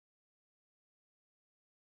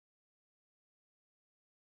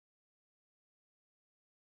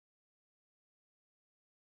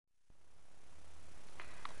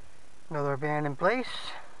Another abandoned place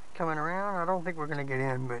coming around. I don't think we're going to get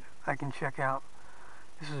in, but I can check out.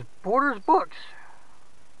 This is Borders Books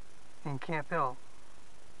in Camp Hill.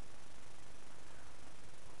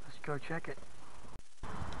 Let's go check it.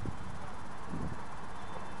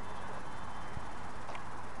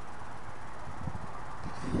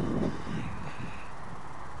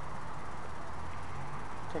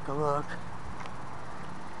 Take a look.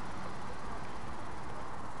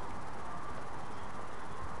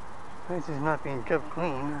 This is not being kept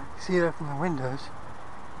clean. I can see that from the windows.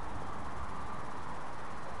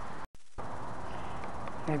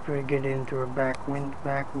 Maybe we get into a back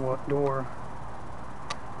door.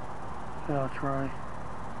 I'll try.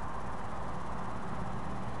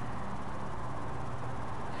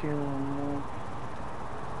 See a little more.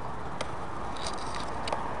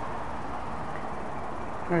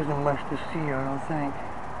 There isn't much to see, I don't think.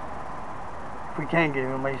 If we can get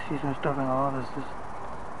in, we might see some stuff in the offices.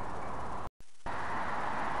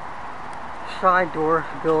 Side door of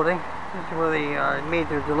the building. This is where they made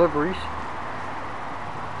their deliveries.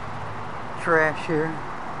 Trash here.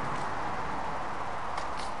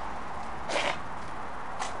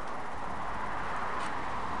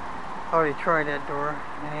 Already tried that door.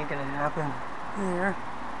 It ain't gonna happen here.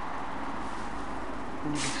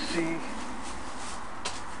 And you can see.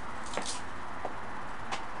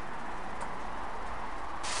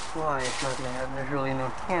 Why it's not gonna happen. There's really no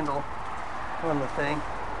handle on the thing.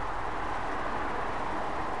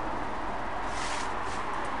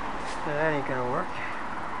 So that ain't gonna work.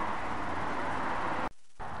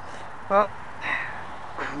 Well,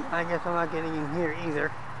 I guess I'm not getting in here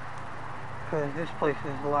either, because this place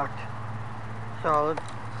is locked solid.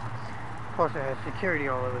 Plus it has security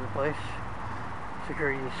all over the place.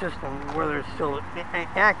 Security system, whether it's still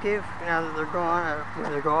active now that they're gone, or where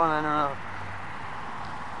they're gone, I don't know.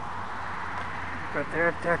 But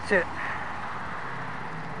that's it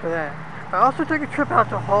for that. I also took a trip out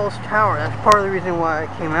to Halls Tower. That's part of the reason why I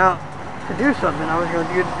came out to do something. I was going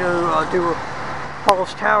to do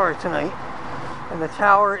Halls Tower tonight, and the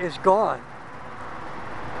tower is gone.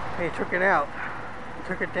 They took it out,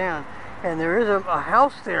 took it down, and there is a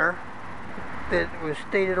house there that was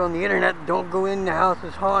stated on the internet, don't go in, the house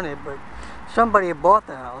is haunted, but somebody had bought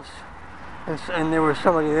the house, and there was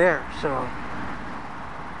somebody there, so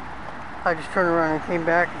I just turned around and came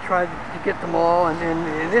back and tried to get them all, and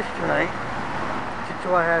this tonight,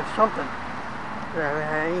 so I have something. I haven't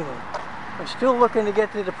had anything. I'm still looking to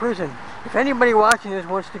get to the prison. If anybody watching this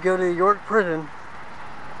wants to go to the York prison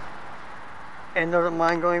and doesn't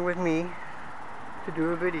mind going with me to do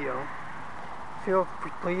a video,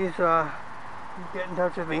 please get in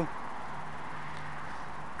touch with me.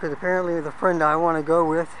 Because apparently the friend I want to go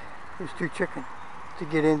with is too chicken to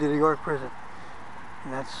get into the York prison.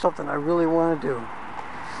 And that's something I really want to do.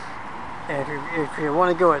 And if you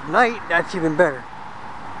want to go at night, that's even better.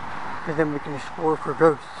 Because then we can explore for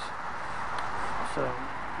ghosts. So,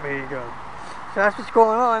 there you go. So that's what's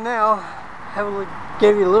going on now.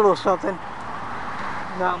 Gave you a little something.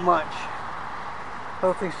 Not much.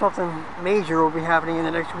 Hopefully something major will be happening in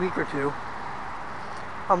the next week or two.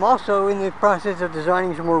 I'm also in the process of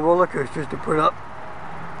designing some more roller coasters to put up.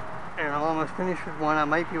 And I'm almost finished with one. I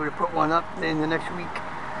might be able to put one up in the next week.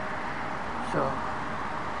 So,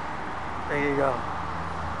 there you go.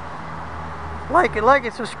 Like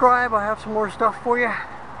it, subscribe. I'll have some more stuff for you.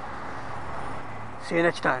 See you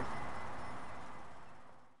next time.